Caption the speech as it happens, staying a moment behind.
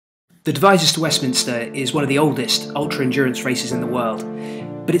The Devizes to Westminster is one of the oldest ultra-endurance races in the world,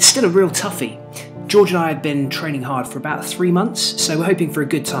 but it's still a real toughie. George and I have been training hard for about 3 months, so we're hoping for a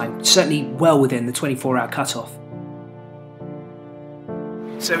good time, certainly well within the 24-hour cut-off.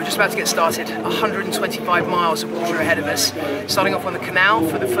 So we're just about to get started, 125 miles of water ahead of us, starting off on the canal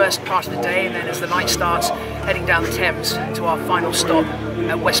for the first part of the day, and then as the night starts, heading down the Thames to our final stop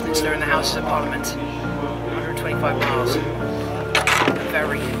at Westminster in the Houses of Parliament. 125 miles. A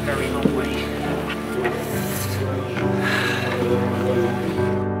very, very long way.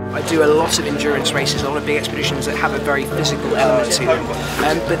 I do a lot of endurance races, a lot of big expeditions that have a very physical element to them.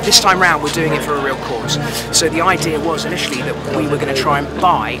 But this time round we're doing it for a real cause. So the idea was initially that we were going to try and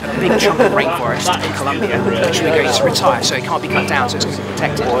buy a big chunk of rainforest in Colombia, which we're going to retire, so it can't be cut down, so it's going to be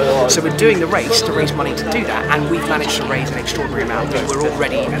protected. So we're doing the race to raise money to do that, and we've managed to raise an extraordinary amount. We're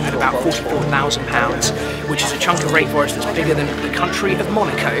already at about £44,000, which is a chunk of rainforest that's bigger than the country of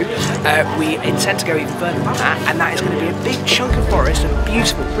Monaco. We intend to go even further than that, and that is going to be a big chunk of forest and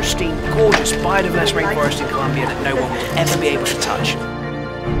beautiful, pristine, gorgeous, biodiverse rainforest in Colombia that no one will ever be able to touch.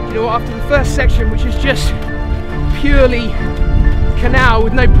 You know what, after the first section, which is just purely canal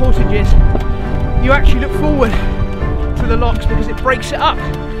with no portages, you actually look forward to the locks because it breaks it up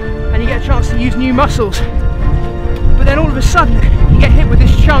and you get a chance to use new muscles. But then all of a sudden you get hit with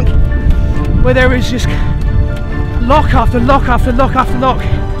this chunk where there is just lock after lock after lock after lock,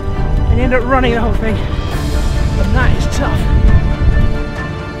 and you end up running the whole thing, and that is tough.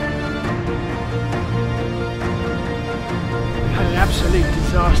 An absolute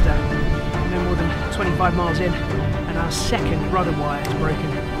disaster. No more than 25 miles in and our second rudder wire is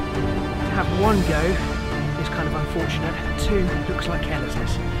broken. To have one go is kind of unfortunate, two looks like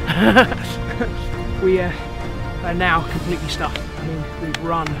carelessness. We are now completely stuck. I mean, we've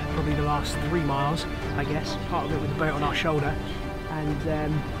run probably the last 3 miles, I guess, part of it with the boat on our shoulder, and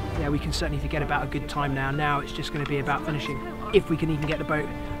yeah, we can certainly forget about a good time now. Now it's just going to be about finishing, if we can even get the boat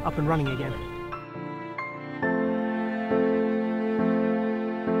up and running again.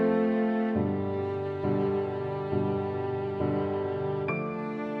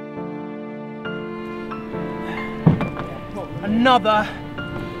 Another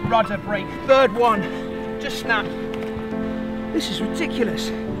rudder break, third one, just snapped. This is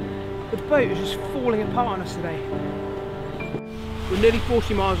ridiculous. The boat is just falling apart on us today. We're nearly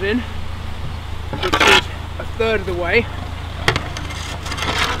 40 miles in, which is a third of the way,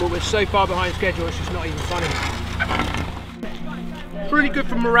 but we're so far behind schedule it's just not even funny. Really good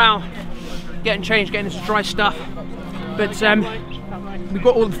for morale, getting changed, getting into dry stuff, but we've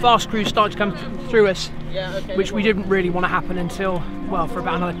got all the fast crews starting to come through us, which we didn't really want to happen until, well, for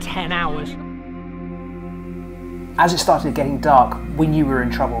about another 10 hours. As it started getting dark, we knew we were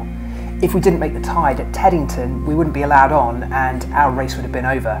in trouble. If we didn't make the tide at Teddington, we wouldn't be allowed on and our race would have been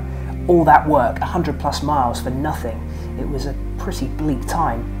over. All that work, 100+ miles for nothing. It was a pretty bleak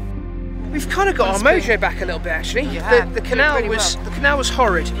time. We've kind of got our mojo back a little bit, actually. The canal was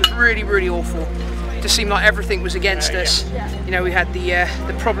horrid. It was really, really awful. It just seemed like everything was against us. You know, we had the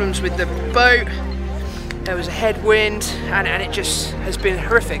problems with the boat. There was a headwind, and it just has been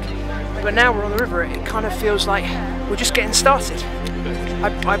horrific. But now we're on the river, it kind of feels like we're just getting started. I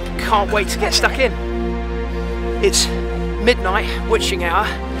can't wait to get stuck in. It's midnight, witching hour,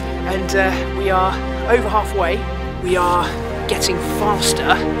 and we are over halfway. We are getting faster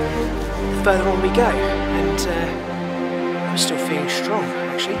the further on we go, and I'm still feeling strong,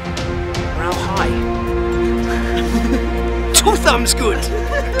 actually. Morale high. 2 thumbs good!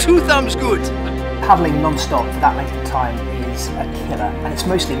 2 thumbs good! Paddling non-stop for that length of time is a killer, and it's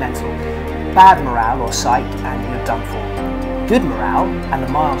mostly mental. Bad morale or sight and you're done for. Good morale and the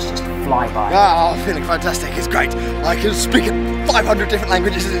miles just fly by. Ah, I'm feeling fantastic, it's great. I can speak in 500 different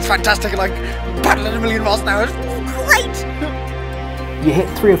languages and it's fantastic, and I paddle at 1,000,000 miles an hour. It's great! You hit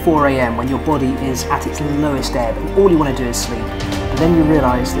 3 or 4 AM when your body is at its lowest ebb and all you want to do is sleep. But then you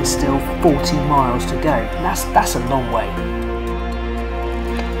realise there's still 40 miles to go. And that's a long way.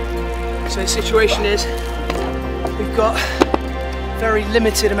 So the situation is, we've got a very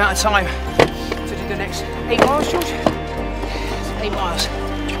limited amount of time to do the next 8 miles, George? 8 miles.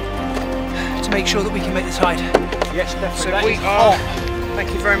 To make sure that we can make the tide. Yes, definitely. So we are, thank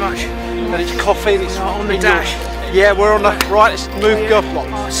you very much. And it's coffee, and it's on the dash. Yeah, we're on the right, let's move go.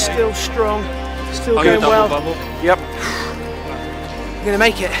 Are still strong, still going well. Yep. We're going to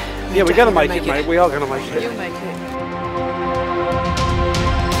make it. Yeah, we're going to make it, mate. We are going to make it. You'll make it.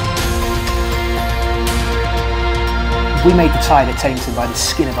 We made the tide at Teddington by the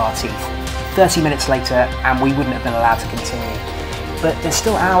skin of our teeth. 30 minutes later and we wouldn't have been allowed to continue. But there's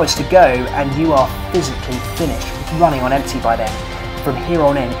still hours to go and you are physically finished, running on empty by then. from here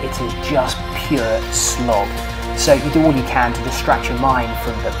on in it is just pure slog. So you do all you can to distract your mind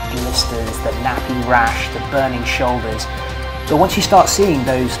from the blisters, the nappy rash, the burning shoulders. But once you start seeing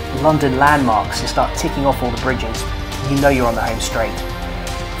those London landmarks and start ticking off all the bridges, you know you're on the home straight.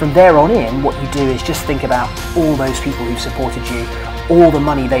 From there on in, what you do is just think about all those people who've supported you, all the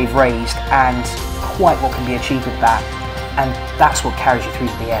money they've raised, and quite what can be achieved with that. And that's what carries you through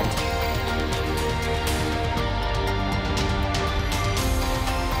to the end.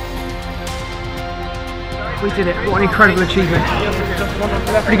 We did it. What an incredible achievement.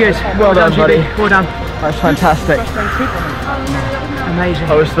 Pretty good. Well done, buddy. Well done. That's fantastic. Amazing.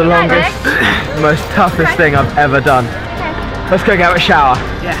 That was the longest, most toughest thing I've ever done. Let's go get a shower.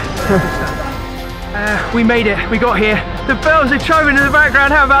 Yeah. We made it. We got here. The bells are chiming in the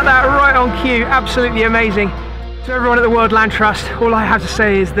background. How about that? Right on cue. Absolutely amazing. To everyone at the World Land Trust, all I have to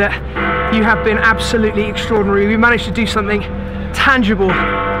say is that you have been absolutely extraordinary. We managed to do something tangible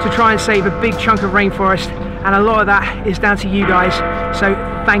to try and save a big chunk of rainforest, and a lot of that is down to you guys. So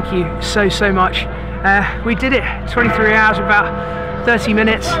thank you so much. We did it. 23 hours, about 30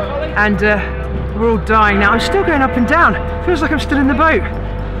 minutes, and we're all dying now. I'm still going up and down. Feels like I'm still in the boat.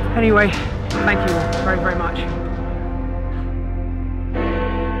 Anyway, thank you all very much.